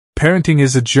Parenting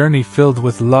is a journey filled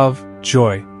with love,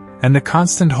 joy, and the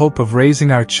constant hope of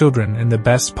raising our children in the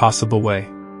best possible way.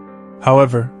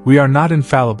 However, we are not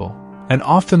infallible, and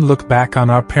often look back on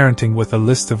our parenting with a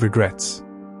list of regrets.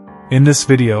 In this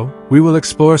video, we will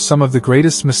explore some of the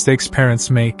greatest mistakes parents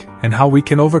make and how we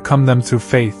can overcome them through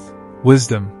faith,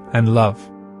 wisdom, and love.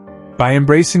 By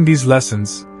embracing these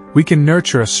lessons, we can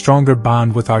nurture a stronger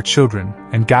bond with our children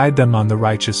and guide them on the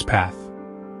righteous path.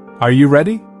 Are you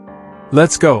ready?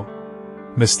 Let's go!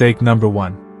 Mistake number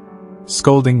 1.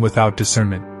 Scolding without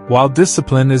discernment. While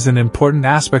discipline is an important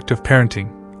aspect of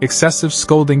parenting, excessive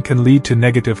scolding can lead to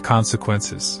negative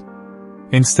consequences.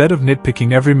 Instead of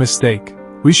nitpicking every mistake,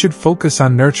 we should focus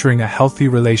on nurturing a healthy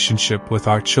relationship with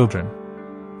our children.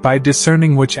 By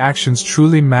discerning which actions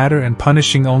truly matter and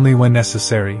punishing only when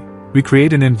necessary, we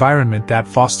create an environment that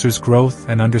fosters growth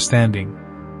and understanding.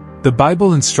 The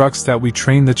Bible instructs that we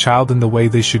train the child in the way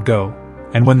they should go,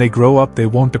 and when they grow up they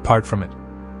won't depart from it.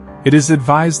 It is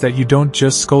advised that you don't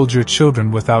just scold your children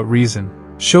without reason.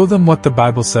 Show them what the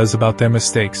Bible says about their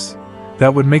mistakes.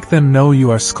 That would make them know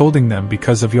you are scolding them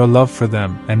because of your love for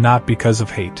them and not because of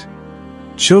hate.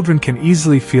 Children can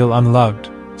easily feel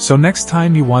unloved, so next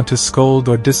time you want to scold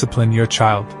or discipline your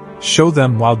child, show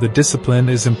them why the discipline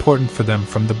is important for them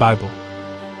from the Bible.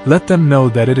 Let them know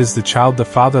that it is the child the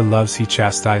Father loves he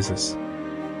chastises.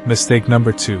 Mistake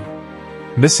number 2.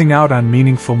 Missing out on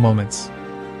meaningful moments.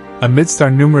 Amidst our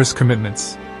numerous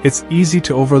commitments, it's easy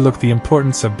to overlook the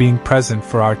importance of being present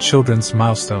for our children's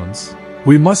milestones.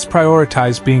 We must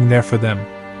prioritize being there for them,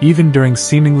 even during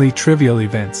seemingly trivial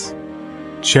events.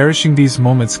 Cherishing these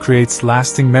moments creates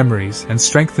lasting memories and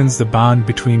strengthens the bond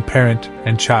between parent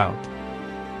and child.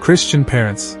 Christian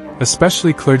parents,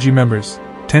 especially clergy members,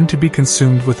 tend to be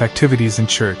consumed with activities in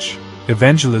church,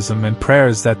 evangelism, and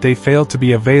prayers that they fail to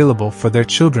be available for their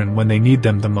children when they need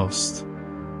them the most.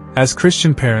 As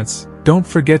Christian parents, don't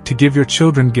forget to give your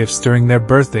children gifts during their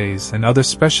birthdays and other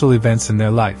special events in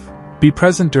their life. Be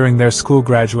present during their school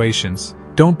graduations.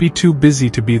 Don't be too busy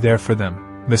to be there for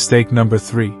them. Mistake number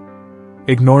 3.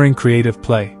 Ignoring creative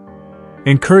play.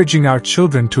 Encouraging our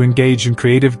children to engage in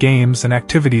creative games and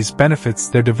activities benefits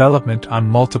their development on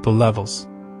multiple levels.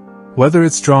 Whether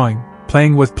it's drawing,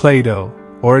 playing with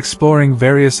Play-Doh, or exploring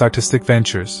various artistic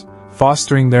ventures,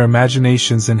 fostering their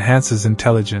imaginations enhances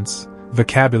intelligence,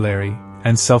 vocabulary,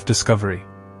 and self-discovery.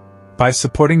 By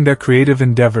supporting their creative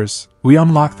endeavors, we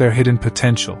unlock their hidden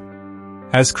potential.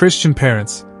 As Christian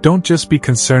parents, don't just be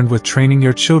concerned with training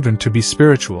your children to be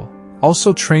spiritual,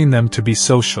 also train them to be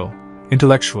social,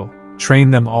 intellectual,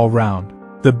 train them all round.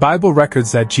 The Bible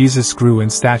records that Jesus grew in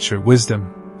stature,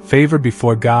 wisdom, favor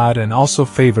before God, and also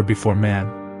favor before man.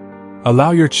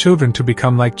 Allow your children to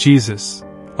become like Jesus.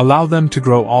 Allow them to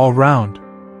grow all round.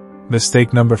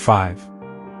 Mistake number 5.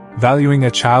 Valuing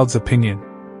a child's opinion.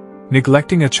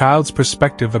 Neglecting a child's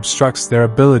perspective obstructs their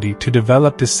ability to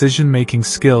develop decision-making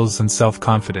skills and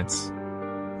self-confidence.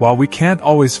 While we can't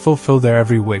always fulfill their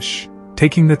every wish,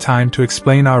 taking the time to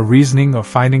explain our reasoning or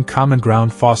finding common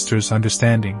ground fosters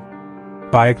understanding.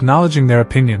 By acknowledging their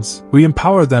opinions, we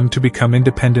empower them to become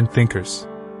independent thinkers.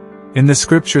 In the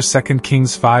scripture 2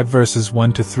 Kings 5 verses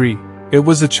 1-3, it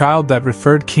was a child that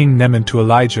referred King Naaman to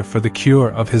Elijah for the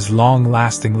cure of his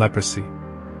long-lasting leprosy.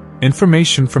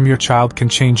 Information from your child can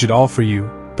change it all for you.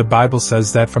 The Bible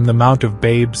says that from the mount of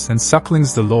babes and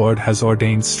sucklings the Lord has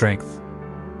ordained strength.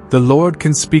 The Lord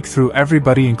can speak through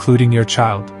everybody, including your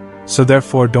child, so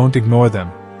therefore don't ignore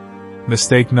them.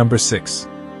 Mistake number 6.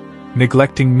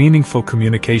 Neglecting meaningful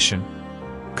communication.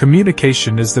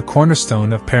 Communication is the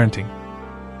cornerstone of parenting.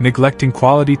 Neglecting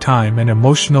quality time and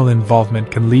emotional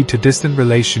involvement can lead to distant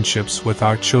relationships with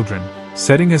our children.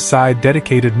 Setting aside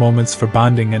dedicated moments for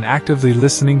bonding and actively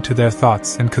listening to their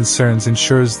thoughts and concerns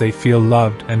ensures they feel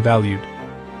loved and valued.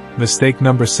 Mistake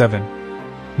number 7.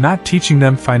 Not teaching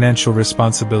them financial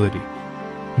responsibility.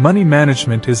 Money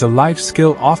management is a life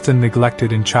skill often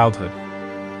neglected in childhood.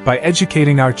 By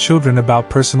educating our children about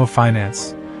personal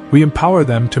finance, we empower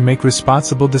them to make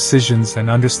responsible decisions and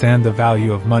understand the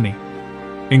value of money.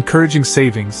 Encouraging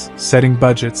savings, setting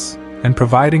budgets, and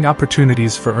providing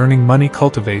opportunities for earning money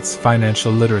cultivates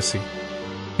financial literacy.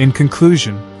 In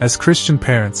conclusion, as Christian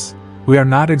parents, we are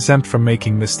not exempt from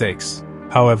making mistakes.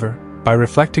 However, by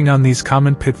reflecting on these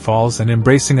common pitfalls and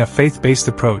embracing a faith-based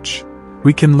approach,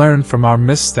 we can learn from our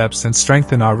missteps and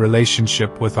strengthen our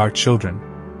relationship with our children.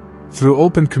 Through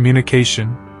open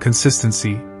communication,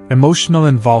 consistency, emotional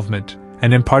involvement,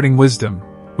 and imparting wisdom,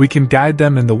 we can guide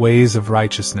them in the ways of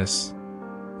righteousness.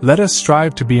 Let us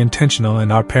strive to be intentional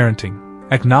in our parenting,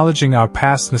 acknowledging our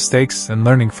past mistakes and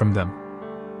learning from them.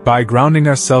 By grounding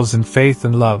ourselves in faith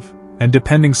and love, and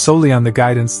depending solely on the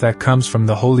guidance that comes from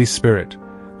the Holy Spirit,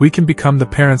 we can become the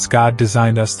parents God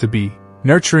designed us to be,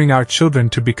 nurturing our children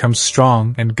to become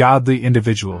strong and godly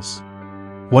individuals.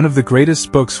 One of the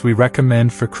greatest books we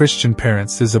recommend for Christian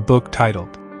parents is a book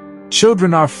titled,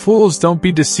 "Children Are Fools, Don't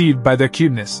Be Deceived by Their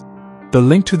Cuteness." The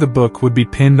link to the book would be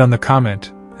pinned on the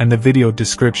comment and the video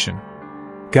description.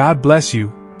 God bless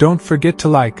you. Don't forget to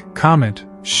like, comment,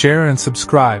 share and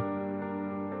subscribe.